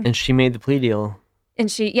something. And she made the plea deal.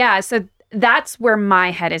 And so that's where my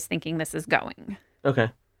head is thinking this is going. Okay.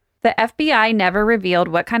 The FBI never revealed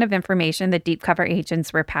what kind of information the deep cover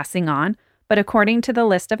agents were passing on, but according to the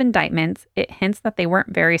list of indictments, it hints that they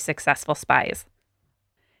weren't very successful spies.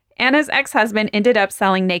 Anna's ex-husband ended up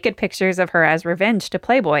selling naked pictures of her as revenge to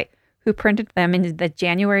Playboy, who printed them in the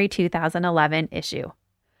January 2011 issue.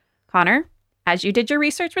 Connor, as you did your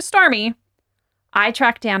research with Stormy, I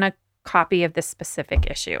tracked down a copy of this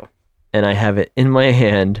specific issue. And I have it in my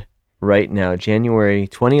hand right now, January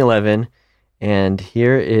 2011. And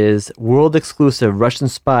here is world exclusive Russian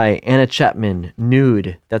spy Anna Chapman,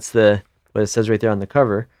 nude. That's what it says right there on the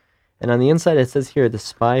cover. And on the inside, it says here, the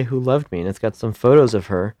spy who loved me. And it's got some photos of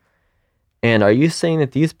her. And are you saying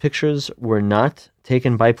that these pictures were not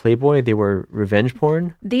taken by Playboy? They were revenge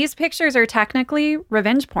porn? These pictures are technically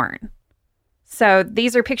revenge porn. So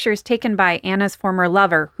these are pictures taken by Anna's former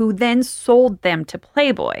lover, who then sold them to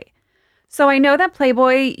Playboy. So I know that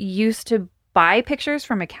Playboy used to buy pictures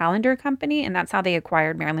from a calendar company, and that's how they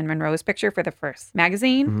acquired Marilyn Monroe's picture for the first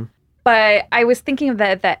magazine. Mm-hmm. But I was thinking of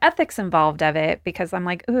the ethics involved of it, because I'm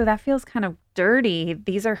like, ooh, that feels kind of dirty.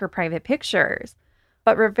 These are her private pictures.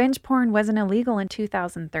 But revenge porn wasn't illegal in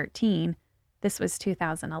 2013. This was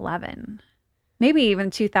 2011. Maybe even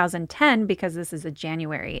 2010, because this is a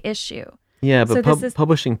January issue. Yeah, but So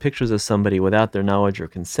publishing pictures of somebody without their knowledge or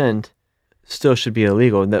consent still should be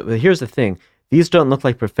illegal. But here's the thing. These don't look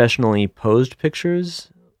like professionally posed pictures,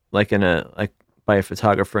 like by a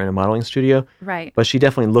photographer in a modeling studio. Right. But she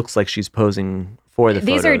definitely looks like she's posing for the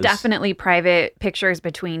photos. These are definitely private pictures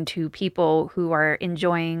between 2 people who are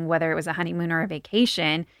enjoying, whether it was a honeymoon or a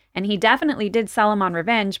vacation. And he definitely did sell them on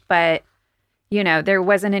revenge, but, there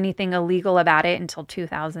wasn't anything illegal about it until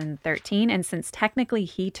 2013. And since technically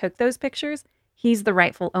he took those pictures, he's the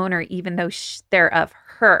rightful owner, even though they're of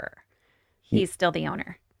her. He's still the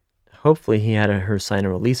owner. Hopefully he had her sign a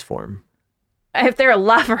release form. If they're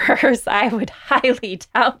lovers, I would highly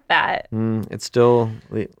doubt that. It's still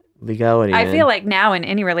legality. I man. feel like now in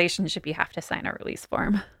any relationship, you have to sign a release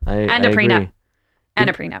form and a prenup. Agree. And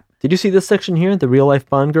a prenup. Did you see this section here? The real life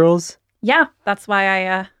Bond girls? Yeah, that's why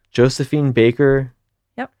I... Josephine Baker.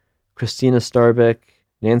 Yep. Christina Starbeck,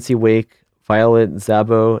 Nancy Wake, Violet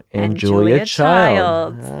Szabo, and Julia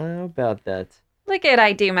Child. How about that? Look at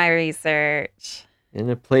I do my research. In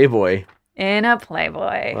a Playboy. In a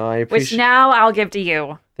Playboy. Well, I which now I'll give to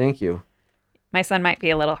you. Thank you. My son might be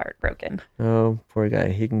a little heartbroken. Oh, poor guy.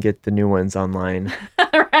 He can get the new ones online.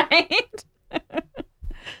 Right?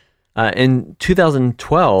 In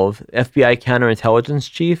 2012, FBI counterintelligence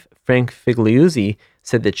chief Frank Figliuzzi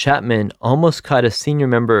said that Chapman almost caught a senior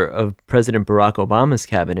member of President Barack Obama's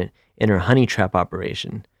cabinet in her honey trap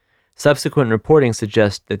operation. Subsequent reporting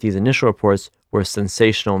suggests that these initial reports were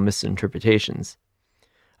sensational misinterpretations.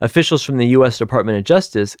 Officials from the U.S. Department of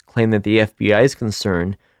Justice claim that the FBI's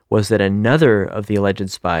concern was that another of the alleged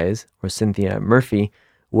spies, or Cynthia Murphy,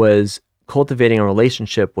 was cultivating a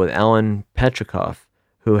relationship with Alan Petrikoff,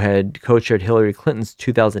 who had co-chaired Hillary Clinton's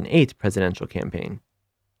 2008 presidential campaign.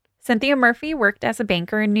 Cynthia Murphy worked as a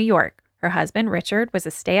banker in New York. Her husband, Richard, was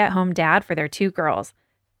a stay-at-home dad for their 2 girls.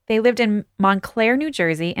 They lived in Montclair, New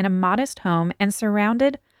Jersey, in a modest home and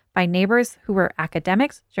surrounded by neighbors who were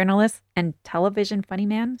academics, journalists, and television funny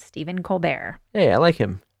man Stephen Colbert. Hey, I like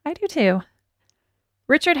him. I do too.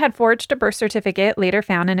 Richard had forged a birth certificate later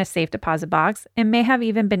found in a safe deposit box and may have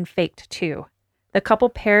even been faked too. The couple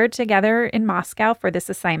paired together in Moscow for this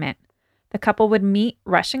assignment. The couple would meet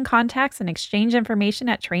Russian contacts and exchange information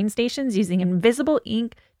at train stations using invisible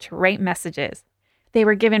ink to write messages. They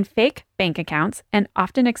were given fake bank accounts and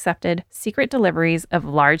often accepted secret deliveries of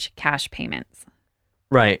large cash payments.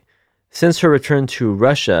 Right. Since her return to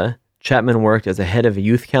Russia, Chapman worked as a head of a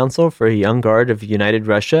youth council for a young guard of United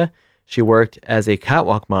Russia. She worked as a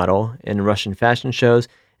catwalk model in Russian fashion shows,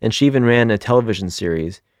 and she even ran a television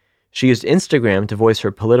series. She used Instagram to voice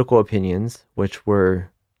her political opinions, which were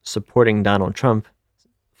supporting Donald Trump,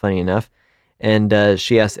 funny enough, and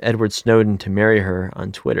she asked Edward Snowden to marry her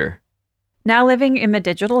on Twitter. Now living in the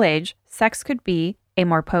digital age, sex could be a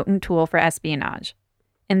more potent tool for espionage.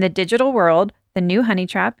 In the digital world, the new honey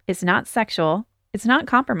trap is not sexual, it's not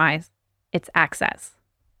compromise, it's access.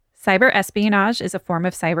 Cyber espionage is a form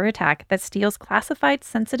of cyber attack that steals classified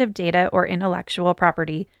sensitive data or intellectual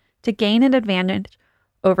property to gain an advantage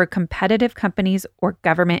over competitive companies or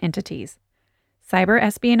government entities. Cyber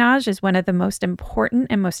espionage is one of the most important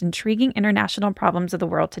and most intriguing international problems of the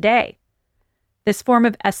world today. This form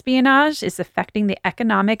of espionage is affecting the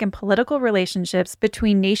economic and political relationships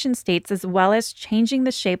between nation states as well as changing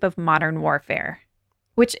the shape of modern warfare.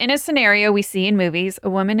 Which in a scenario we see in movies, a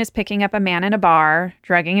woman is picking up a man in a bar,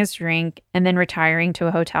 drugging his drink, and then retiring to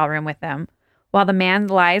a hotel room with them. While the man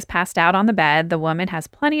lies passed out on the bed, the woman has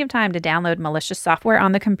plenty of time to download malicious software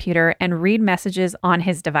on the computer and read messages on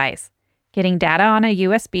his device. Getting data on a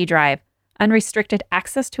USB drive, unrestricted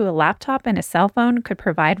access to a laptop and a cell phone could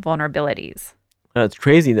provide vulnerabilities. It's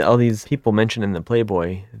crazy that all these people mentioned in the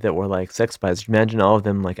Playboy that were like sex spies. Imagine all of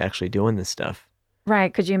them like actually doing this stuff.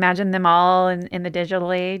 Right. Could you imagine them all in the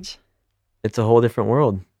digital age? It's a whole different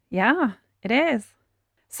world. Yeah, it is.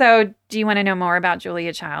 So do you want to know more about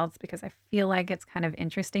Julia Childs? Because I feel like it's kind of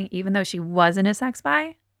interesting, even though she wasn't a sex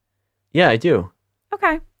spy. Yeah, I do.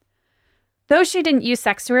 Okay. Though she didn't use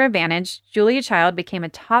sex to her advantage, Julia Child became a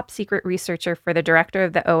top secret researcher for the director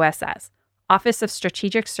of the OSS, Office of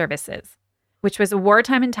Strategic Services, which was a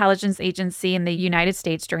wartime intelligence agency in the United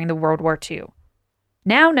States during the World War II,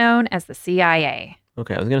 now known as the CIA.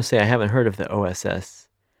 Okay, I was going to say I haven't heard of the OSS.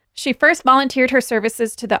 She first volunteered her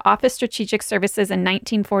services to the Office Strategic Services in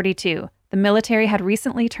 1942. The military had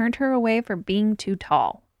recently turned her away for being too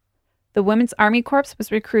tall. The Women's Army Corps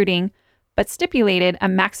was recruiting, but stipulated a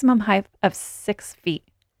maximum height of 6 feet.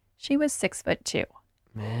 She was 6'2".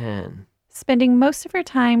 Man. Spending most of her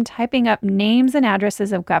time typing up names and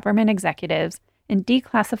addresses of government executives in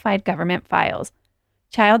declassified government files.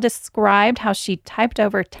 Child described how she typed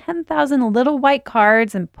over 10,000 little white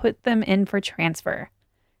cards and put them in for transfer.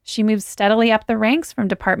 She moved steadily up the ranks from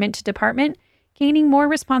department to department, gaining more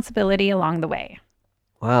responsibility along the way.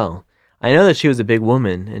 Wow. I know that she was a big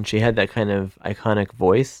woman and she had that kind of iconic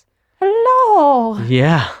voice. Hello.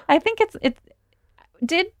 Yeah. I think it's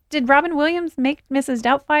Did Robin Williams make Mrs.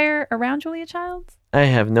 Doubtfire around Julia Childs? I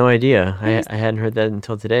have no idea. I hadn't heard that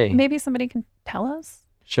until today. Maybe somebody can tell us.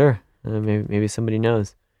 Sure. Maybe somebody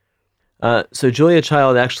knows. So Julia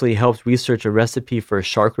Child actually helped research a recipe for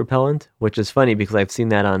shark repellent, which is funny because I've seen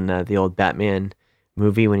that on the old Batman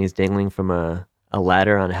movie when he's dangling from a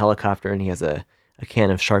ladder on a helicopter and he has a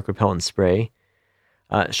can of shark repellent spray.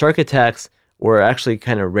 Shark attacks were actually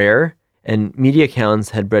kind of rare, and media accounts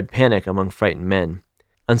had bred panic among frightened men.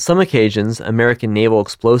 On some occasions, American naval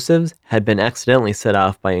explosives had been accidentally set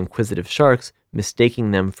off by inquisitive sharks,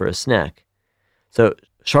 mistaking them for a snack. So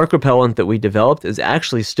shark repellent that we developed is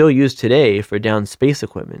actually still used today for downed space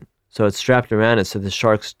equipment. So it's strapped around it so the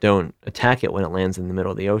sharks don't attack it when it lands in the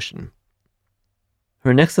middle of the ocean.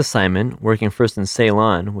 Her next assignment, working first in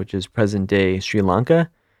Ceylon, which is present-day Sri Lanka,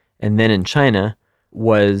 and then in China,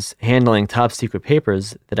 was handling top-secret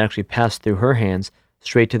papers that actually passed through her hands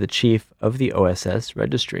straight to the chief of the OSS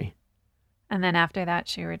registry. And then after that,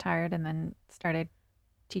 she retired and then started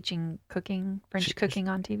teaching French cooking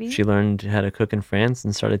on TV. She learned how to cook in France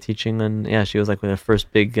and started teaching she was like the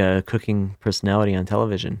first big cooking personality on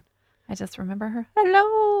television. I just remember her.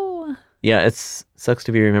 Hello. Yeah, it sucks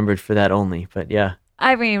to be remembered for that only, but yeah.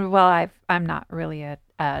 I mean, well, I'm not really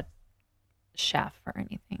a chef or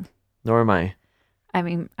anything. Nor am I. I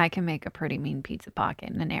mean, I can make a pretty mean pizza pocket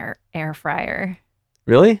in an air fryer.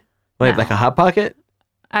 Really? No. Like a Hot Pocket?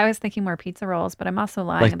 I was thinking more pizza rolls, but I'm also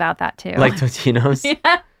lying about that too. Like Totino's?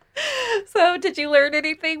 Yeah. So did you learn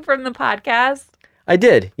anything from the podcast? I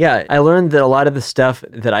did, yeah. I learned that a lot of the stuff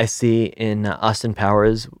that I see in Austin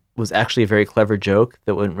Powers was actually a very clever joke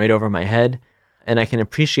that went right over my head. And I can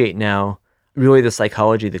appreciate now really the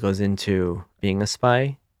psychology that goes into being a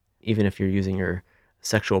spy, even if you're using your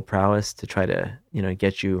sexual prowess to try to,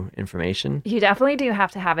 get you information. You definitely do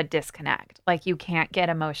have to have a disconnect. Like you can't get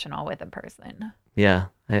emotional with a person. Yeah,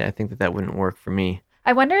 I think that wouldn't work for me.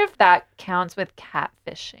 I wonder if that counts with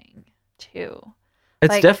catfishing too.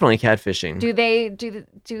 It's definitely catfishing. Do they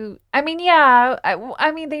do? I mean, yeah.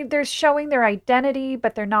 I mean, they're showing their identity,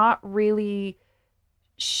 but they're not really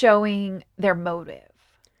showing their motive.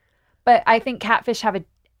 But I think catfish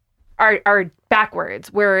are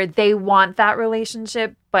backwards, where they want that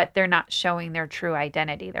relationship, but they're not showing their true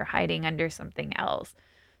identity. They're hiding under something else.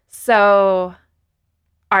 So,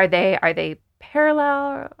 are they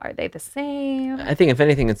parallel? Are they the same? I think if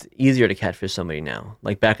anything, it's easier to catfish somebody now.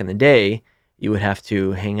 Like back in the day, you would have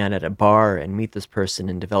to hang out at a bar and meet this person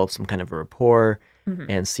and develop some kind of a rapport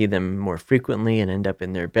and see them more frequently and end up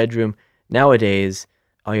in their bedroom. Nowadays,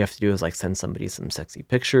 all you have to do is like send somebody some sexy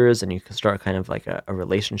pictures and you can start kind of like a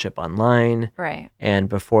relationship online. Right. And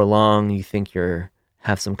before long, you think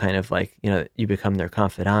have some kind of like, you become their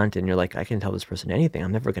confidant and you're like, I can tell this person anything.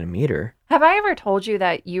 I'm never going to meet her. Have I ever told you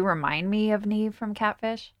that you remind me of Neve from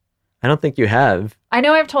Catfish? I don't think you have. I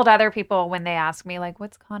know I've told other people when they ask me like,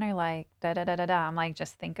 what's Connor like? Da da da da da. I'm like,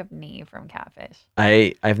 just think of Neve from Catfish.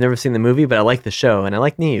 I've never seen the movie, but I like the show and I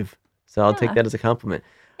like Neve. So I'll take that as a compliment.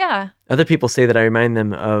 Yeah. Other people say that I remind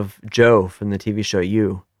them of Joe from the TV show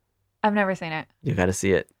You. I've never seen it. You got to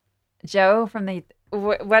see it. Joe from the...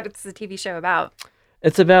 What's the TV show about?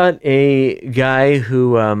 It's about a guy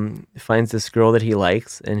who finds this girl that he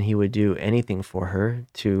likes, and he would do anything for her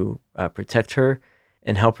to protect her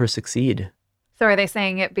and help her succeed. So are they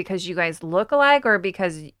saying it because you guys look alike or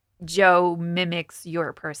because Joe mimics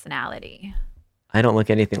your personality? I don't look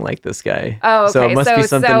anything like this guy. Oh, okay. So it must be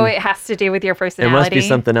something. So it has to do with your personality. It must be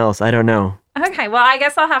something else. I don't know. Okay. Well, I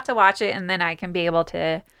guess I'll have to watch it and then I can be able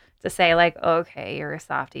to say like, okay, you're a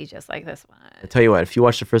softie just like this one. I'll tell you what, if you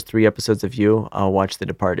watch the first 3 episodes of You, I'll watch The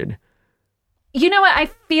Departed. You know what? I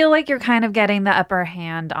feel like you're kind of getting the upper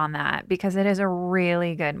hand on that because it is a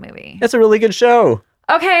really good movie. It's a really good show.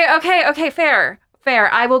 Okay. Fair.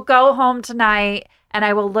 I will go home tonight and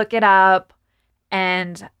I will look it up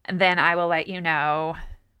and then I will let you know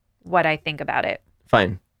what I think about it.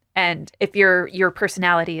 Fine. And if your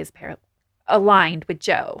personality is aligned with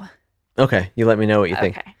Joe. Okay. You let me know what you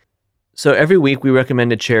think. Okay. So every week we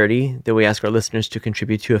recommend a charity that we ask our listeners to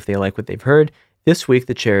contribute to if they like what they've heard. This week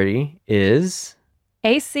the charity is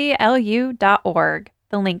ACLU.org.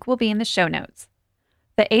 The link will be in the show notes.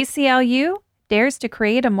 The ACLU dares to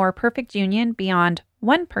create a more perfect union beyond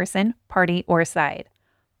one person, party, or side.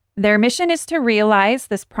 Their mission is to realize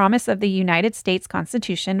this promise of the United States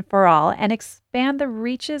Constitution for all and expand the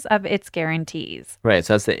reaches of its guarantees. Right.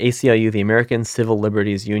 So that's the ACLU, the American Civil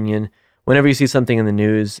Liberties Union. Whenever you see something in the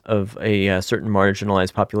news of a certain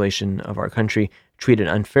marginalized population of our country treated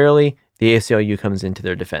unfairly, the ACLU comes into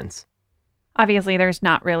their defense. Obviously, there's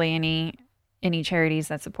not really any charities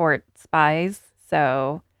that support spies,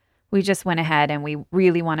 so we just went ahead and we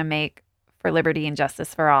really want to make for liberty and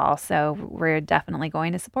justice for all. So we're definitely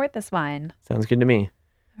going to support this one. Sounds good to me.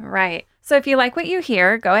 Right. So if you like what you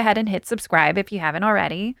hear, go ahead and hit subscribe if you haven't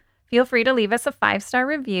already. Feel free to leave us a 5-star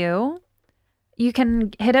review. You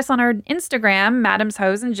can hit us on our Instagram, Madam's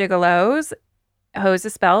Hoes and Gigolos. Hose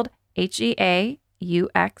is spelled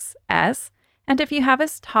Heauxs. And if you have a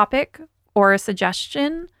topic or a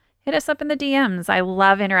suggestion, hit us up in the DMs. I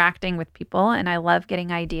love interacting with people and I love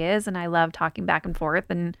getting ideas and I love talking back and forth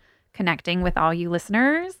and connecting with all you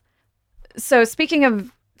listeners. So speaking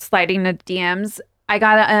of sliding the DMs, I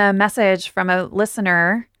got a message from a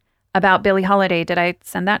listener about Billie Holiday. Did I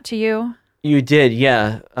send that to you? You did,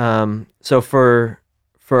 yeah. So for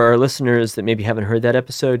our listeners that maybe haven't heard that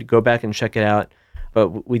episode, go back and check it out.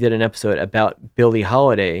 But we did an episode about Billie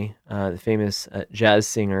Holiday, the famous jazz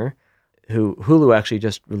singer, who Hulu actually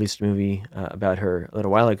just released a movie about her a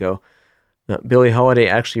little while ago. Billie Holiday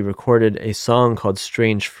actually recorded a song called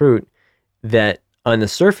Strange Fruit that on the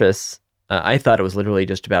surface, I thought it was literally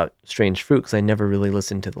just about strange fruit because I never really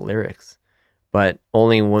listened to the lyrics. But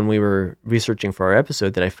only when we were researching for our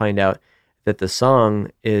episode did I find out that the song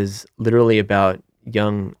is literally about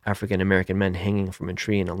young African-American men hanging from a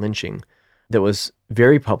tree in a lynching that was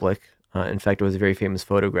very public. In fact, it was a very famous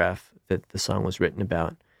photograph that the song was written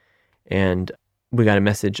about. And we got a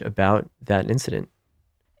message about that incident.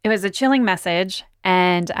 It was a chilling message,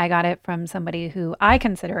 and I got it from somebody who I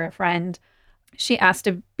consider a friend. She asked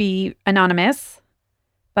to be anonymous,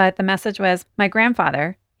 but the message was, my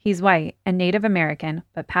grandfather, he's white and Native American,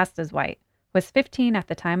 but passed as white, was 15 at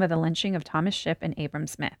the time of the lynching of Thomas Shipp and Abram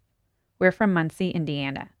Smith. We're from Muncie,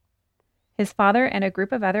 Indiana. His father and a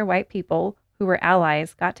group of other white people who were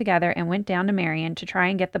allies got together and went down to Marion to try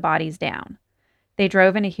and get the bodies down. They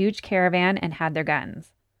drove in a huge caravan and had their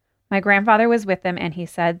guns. My grandfather was with them, and he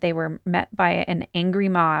said they were met by an angry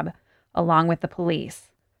mob along with the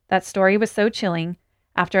police. That story was so chilling.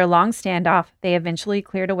 After a long standoff, they eventually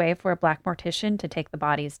cleared a way for a black mortician to take the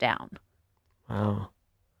bodies down. Wow.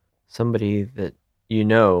 Somebody that you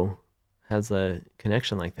know has a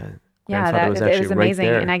connection like that. Yeah, Grandfather was actually it was amazing.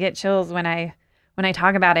 right there. And I get chills when I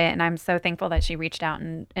talk about it. And I'm so thankful that she reached out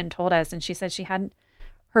and told us. And she said she had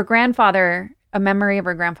her grandfather, a memory of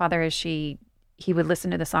her grandfather is he would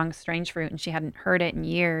listen to the song Strange Fruit, and she hadn't heard it in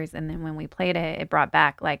years. And then when we played it, it brought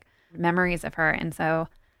back like memories of her. And so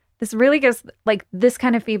this really gives, like, this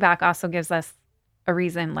kind of feedback also gives us a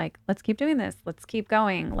reason, like, let's keep doing this. Let's keep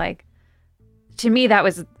going. Like, to me, that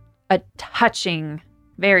was a touching,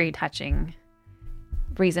 very touching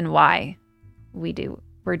reason why we're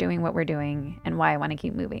doing what we're doing and why I want to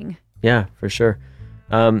keep moving. Yeah, for sure.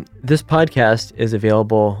 This podcast is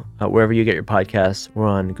available wherever you get your podcasts. We're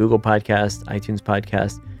on Google Podcasts, iTunes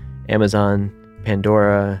Podcasts, Amazon,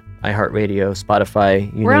 Pandora, iHeartRadio,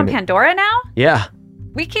 Spotify. We're on Pandora now? Yeah.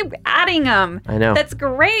 We keep adding them. I know. That's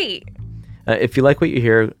great. If you like what you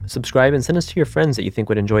hear, subscribe and send us to your friends that you think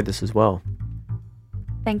would enjoy this as well.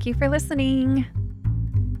 Thank you for listening.